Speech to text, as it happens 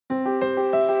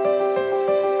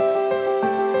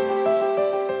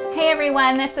Hey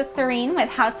everyone, this is Serene with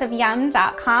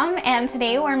houseofyum.com, and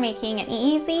today we're making an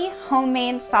easy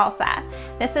homemade salsa.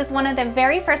 This is one of the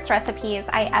very first recipes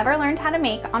I ever learned how to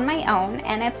make on my own,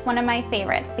 and it's one of my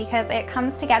favorites because it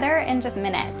comes together in just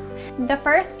minutes. The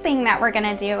first thing that we're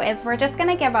gonna do is we're just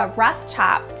gonna give a rough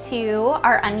chop to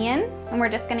our onion, and we're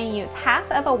just gonna use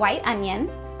half of a white onion.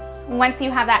 Once you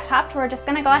have that chopped, we're just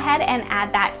gonna go ahead and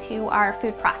add that to our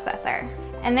food processor.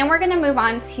 And then we're gonna move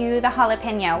on to the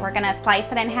jalapeno. We're gonna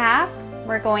slice it in half.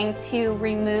 We're going to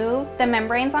remove the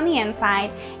membranes on the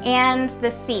inside and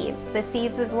the seeds. The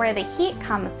seeds is where the heat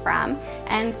comes from.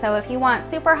 And so if you want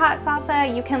super hot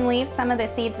salsa, you can leave some of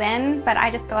the seeds in, but I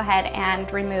just go ahead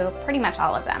and remove pretty much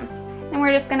all of them. And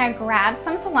we're just gonna grab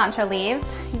some cilantro leaves,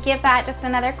 give that just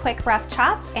another quick rough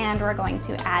chop, and we're going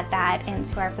to add that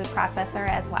into our food processor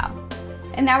as well.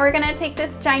 And now we're gonna take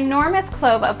this ginormous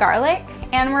clove of garlic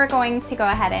and we're going to go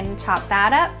ahead and chop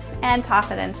that up and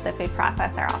toss it into the food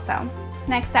processor also.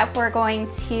 Next up, we're going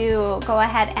to go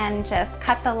ahead and just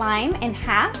cut the lime in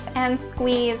half and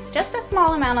squeeze just a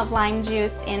small amount of lime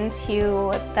juice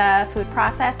into the food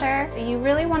processor. You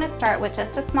really want to start with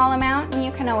just a small amount, and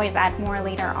you can always add more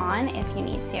later on if you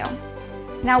need to.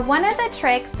 Now, one of the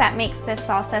tricks that makes this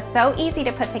salsa so easy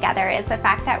to put together is the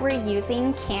fact that we're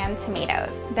using canned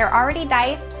tomatoes. They're already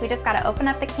diced. We just got to open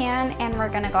up the can and we're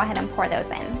going to go ahead and pour those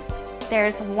in.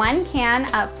 There's 1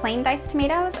 can of plain diced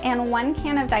tomatoes and 1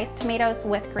 can of diced tomatoes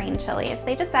with green chilies.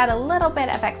 They just add a little bit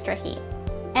of extra heat.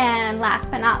 And last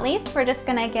but not least, we're just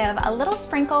going to give a little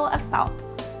sprinkle of salt.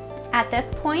 At this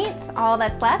point, all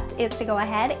that's left is to go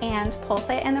ahead and pulse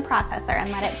it in the processor and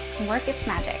let it work its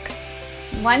magic.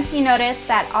 Once you notice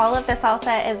that all of the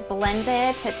salsa is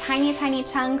blended to tiny, tiny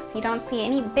chunks, you don't see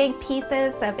any big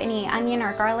pieces of any onion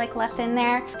or garlic left in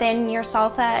there, then your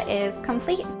salsa is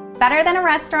complete. Better than a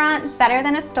restaurant, better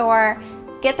than a store.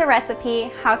 Get the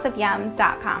recipe,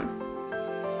 houseofyum.com.